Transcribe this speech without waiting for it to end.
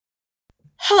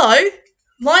Hello,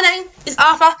 my name is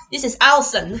Arthur. This is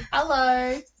Alison.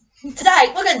 Hello.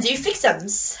 Today we're going to do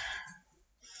Fix-ems.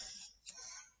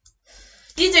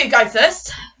 You do go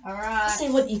first. Alright. Let's see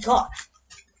what you got.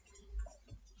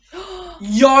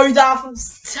 Yoda from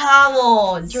Star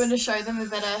Wars. Do you want to show them a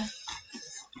better?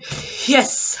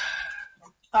 Yes.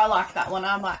 I like that one.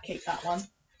 I might keep that one.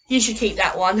 You should keep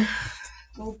that one.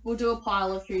 We'll do a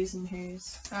pile of who's and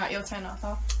who's. Alright, your turn,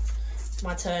 Arthur.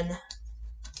 My turn.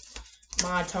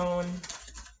 My turn.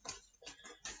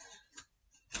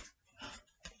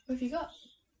 What have you got?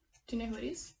 Do you know who it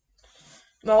is?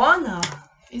 Moana.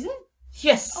 Is it?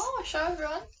 Yes. Oh, show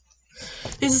everyone.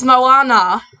 This is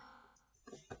Moana.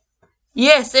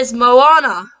 Yes, it's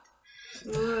Moana.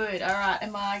 Good. Alright,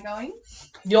 am I going?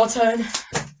 Your turn.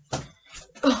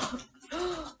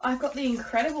 I've got the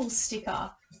Incredibles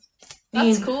sticker.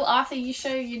 That's cool. Arthur, you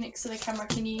show you next to the camera.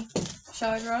 Can you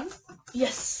show everyone?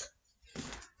 Yes.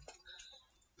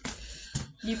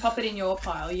 You pop it in your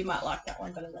pile. You might like that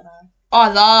one better than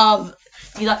I love.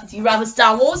 Do you rather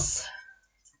Star Wars?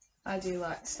 I do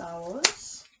like Star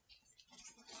Wars.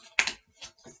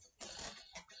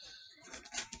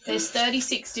 There's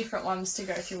 36 different ones to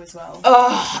go through as well.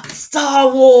 Oh,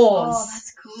 Star Wars. Oh,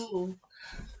 that's cool.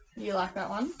 You like that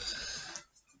one? Do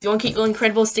you want to keep your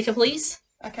Incredible sticker, please?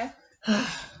 Okay.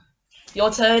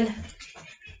 Your turn.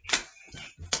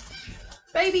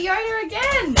 Baby Yoda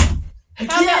again!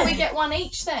 How about we get one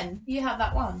each then? You have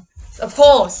that one. Of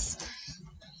course.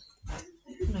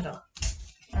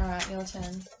 Alright, your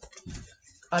turn.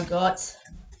 I got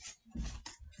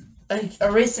a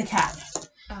Aristocrat.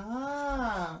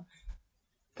 Ah.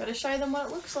 Gotta show them what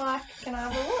it looks like. Can I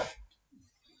have a look?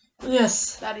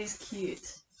 Yes. That is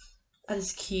cute. That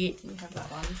is cute. You have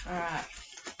that one. Alright.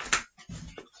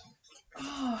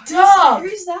 Oh, Doug!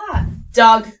 Who's that?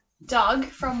 Doug. Doug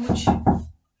from which...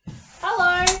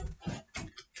 Hello!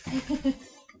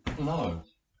 Hello.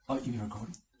 Oh, you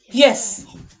recording? Yes.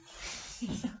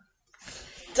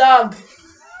 Doug.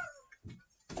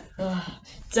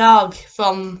 Doug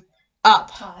from Up.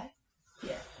 Hi.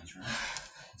 Yeah.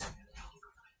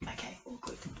 Okay, all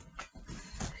good.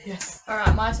 Yes.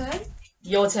 Alright, my turn.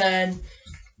 Your turn.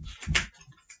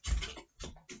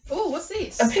 Oh, what's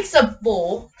this? A Pixar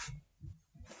ball.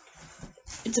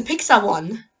 It's a Pixar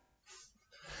one.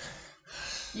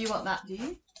 You want that, do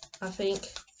you? I think.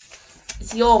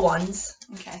 It's your ones.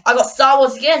 Okay. I got Star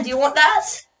Wars again. Do you want that?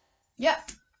 Yep.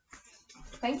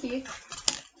 Thank you.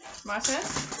 My turn.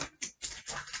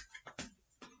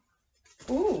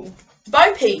 Ooh.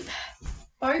 Bo Peep.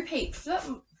 Bo Peep. Is that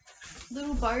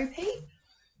little Bo Peep?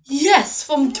 Yes,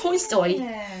 from Toy Story.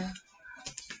 Yeah.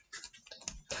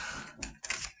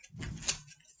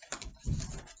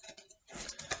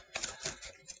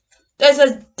 There's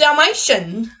a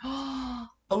Dalmatian.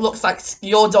 It looks like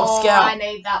your dog Oh, Scout. I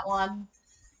need that one.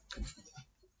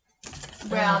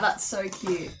 Wow, that's so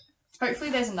cute. Hopefully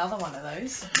there's another one of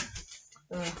those.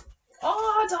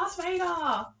 Oh, Darth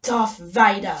Vader! Darth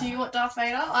Vader. Do you want Darth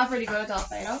Vader? I've already got a Darth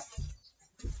Vader.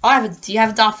 Do you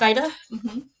have a Darth Vader?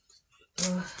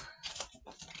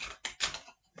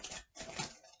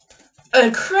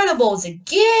 Incredibles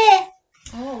again.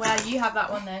 Oh, wow, you have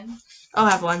that one then. I'll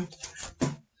have one.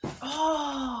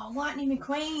 Oh, Lightning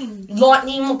McQueen.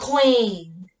 Lightning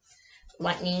McQueen.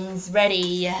 Lightning's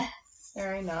ready.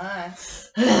 Very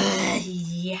nice.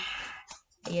 Yeah.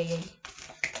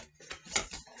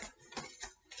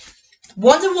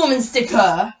 Wonder Woman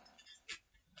sticker.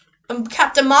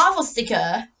 Captain Marvel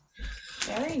sticker.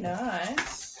 Very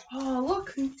nice. Oh,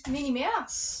 look, Minnie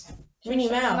Mouse. Minnie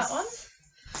Mouse. That one?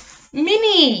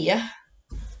 Minnie.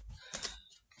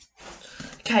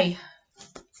 Okay,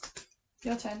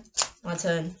 Your turn. my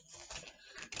turn.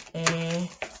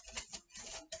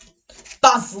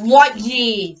 Buzz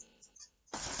Lightyear.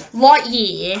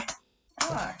 Lightyear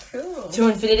Ah, cool. to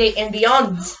infinity and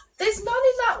beyond. There's none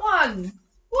in that one.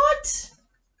 What?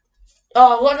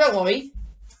 Oh, well, don't worry.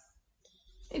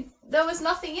 There was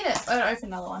nothing in it. Oh, open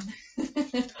another one.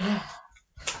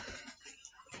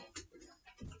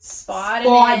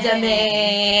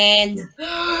 Spider-Man.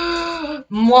 Spider-Man.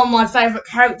 One of my favourite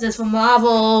characters from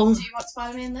Marvel. Do you want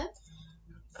Spider-Man then?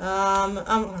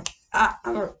 I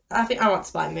think I want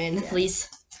Spider-Man, Yeah. please.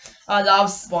 I love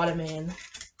Spider-Man.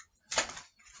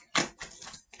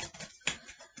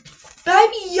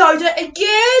 Baby Yoda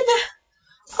again.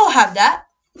 I'll have that.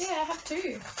 Yeah, I have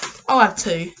two. I'll have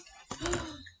two.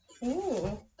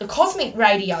 Ooh. The Cosmic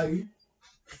Radio.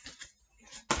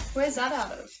 Where's that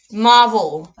out of?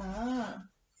 Marvel. Ah.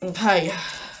 Okay.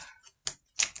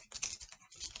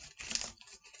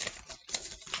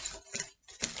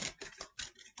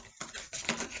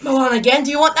 Moana again.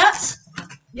 Do you want that?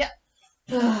 Yep.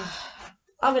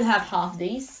 I'm gonna have half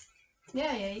these.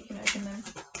 Yeah, you can open them.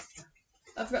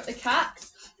 I've got the cat.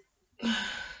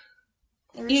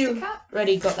 The You cat.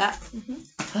 already got that.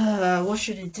 What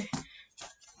should it do?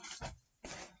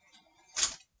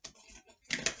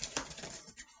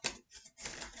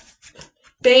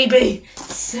 Baby!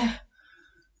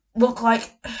 Look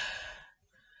like...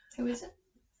 Who is it?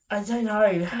 I don't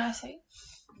know. Can I see?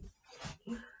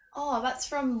 Oh, that's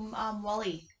from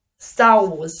Wally. Star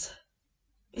Wars.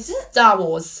 Is it? Star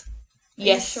Wars. Are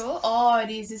Yes. you sure? Oh, it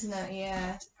is, isn't it?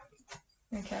 Yeah.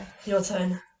 Okay. Your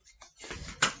turn.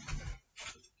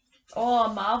 Oh,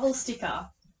 a Marvel sticker.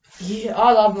 Yeah,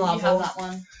 I love Marvel. You have that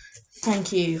one.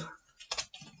 Thank you.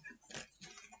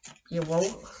 You're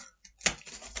welcome.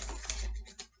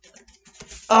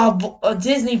 Oh, a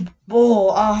Disney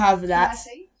ball. I'll have Can I that.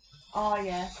 see? Oh,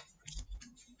 yeah.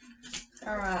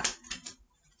 Alright.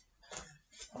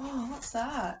 Oh, what's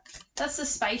that? That's the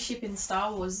spaceship in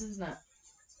Star Wars, isn't it?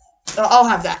 I'll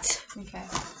have that. Okay.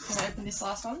 Can I open this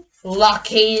last one?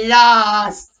 Lucky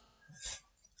last.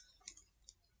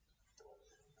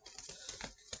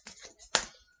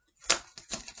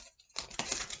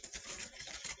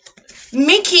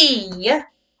 Mickey.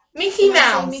 Mickey Can I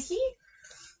Mouse. see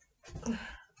Mickey?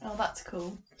 Oh, that's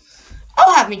cool.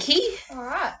 I'll have Mickey.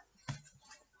 Alright.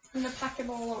 I'm gonna pack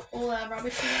all our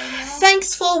rubbish away now.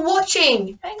 Thanks for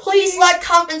watching. Thank Please you. like,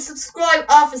 comment, and subscribe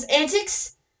Arthur's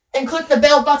Antics. And click the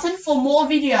bell button for more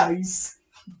videos.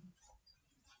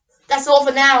 That's all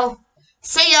for now.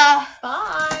 See ya.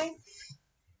 Bye.